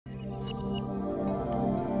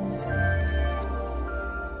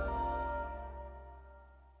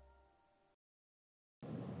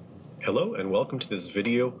Hello and welcome to this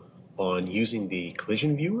video on using the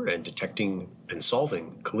collision viewer and detecting and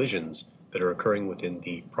solving collisions that are occurring within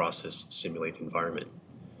the Process Simulate environment.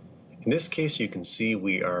 In this case, you can see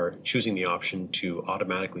we are choosing the option to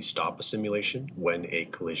automatically stop a simulation when a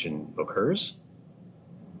collision occurs.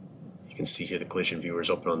 You can see here the collision viewer is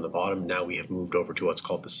open on the bottom. Now we have moved over to what's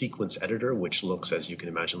called the sequence editor, which looks, as you can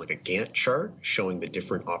imagine, like a Gantt chart showing the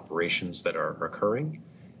different operations that are occurring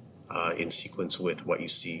in sequence with what you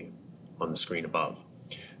see on the screen above.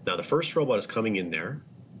 Now the first robot is coming in there,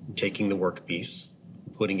 taking the workpiece,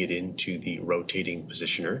 putting it into the rotating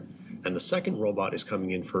positioner, and the second robot is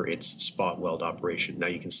coming in for its spot weld operation. Now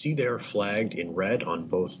you can see there flagged in red on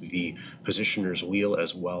both the positioner's wheel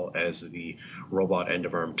as well as the robot end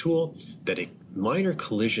of arm tool that a minor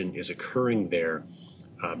collision is occurring there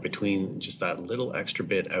between just that little extra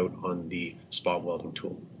bit out on the spot welding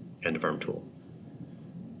tool, end of arm tool.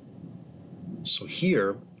 So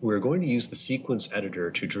here we're going to use the sequence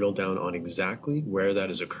editor to drill down on exactly where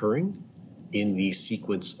that is occurring in the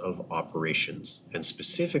sequence of operations, and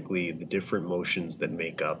specifically the different motions that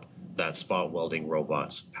make up that spot welding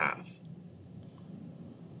robot's path.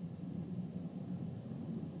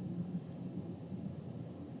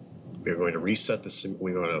 We're going to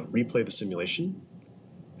replay the simulation,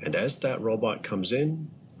 and as that robot comes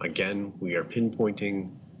in, again we are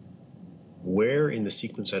pinpointing where in the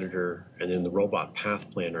sequence editor and in the robot path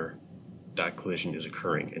planner that collision is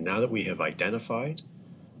occurring. And now that we have identified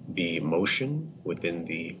the motion within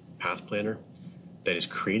the path planner that is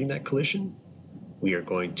creating that collision, we are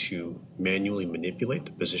going to manually manipulate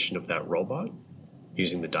the position of that robot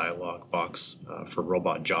using the dialog box for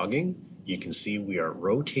robot jogging. You can see we are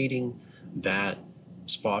rotating that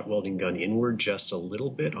spot welding gun inward just a little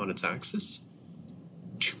bit on its axis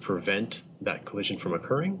to prevent that collision from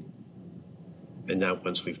occurring. And now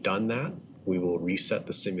once we've done that, we will reset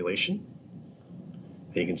the simulation.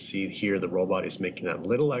 And you can see here the robot is making that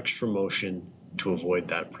little extra motion to avoid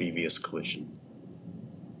that previous collision.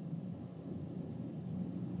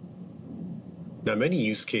 Now many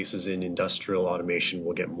use cases in industrial automation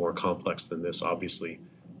will get more complex than this, obviously,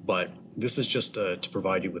 but this is just to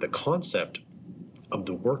provide you with a concept of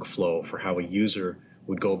the workflow for how a user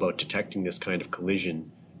would go about detecting this kind of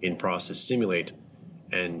collision in Process Simulate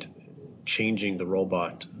and changing the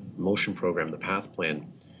robot motion program, the path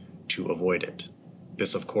plan, to avoid it.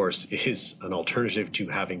 This, of course, is an alternative to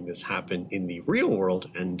having this happen in the real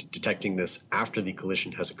world and detecting this after the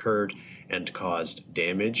collision has occurred and caused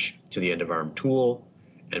damage to the end of arm tool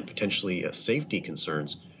and potentially safety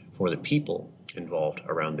concerns for the people involved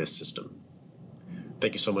around this system.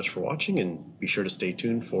 Thank you so much for watching, and be sure to stay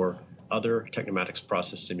tuned for other Tecnomatix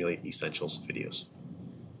Process Simulate Essentials videos.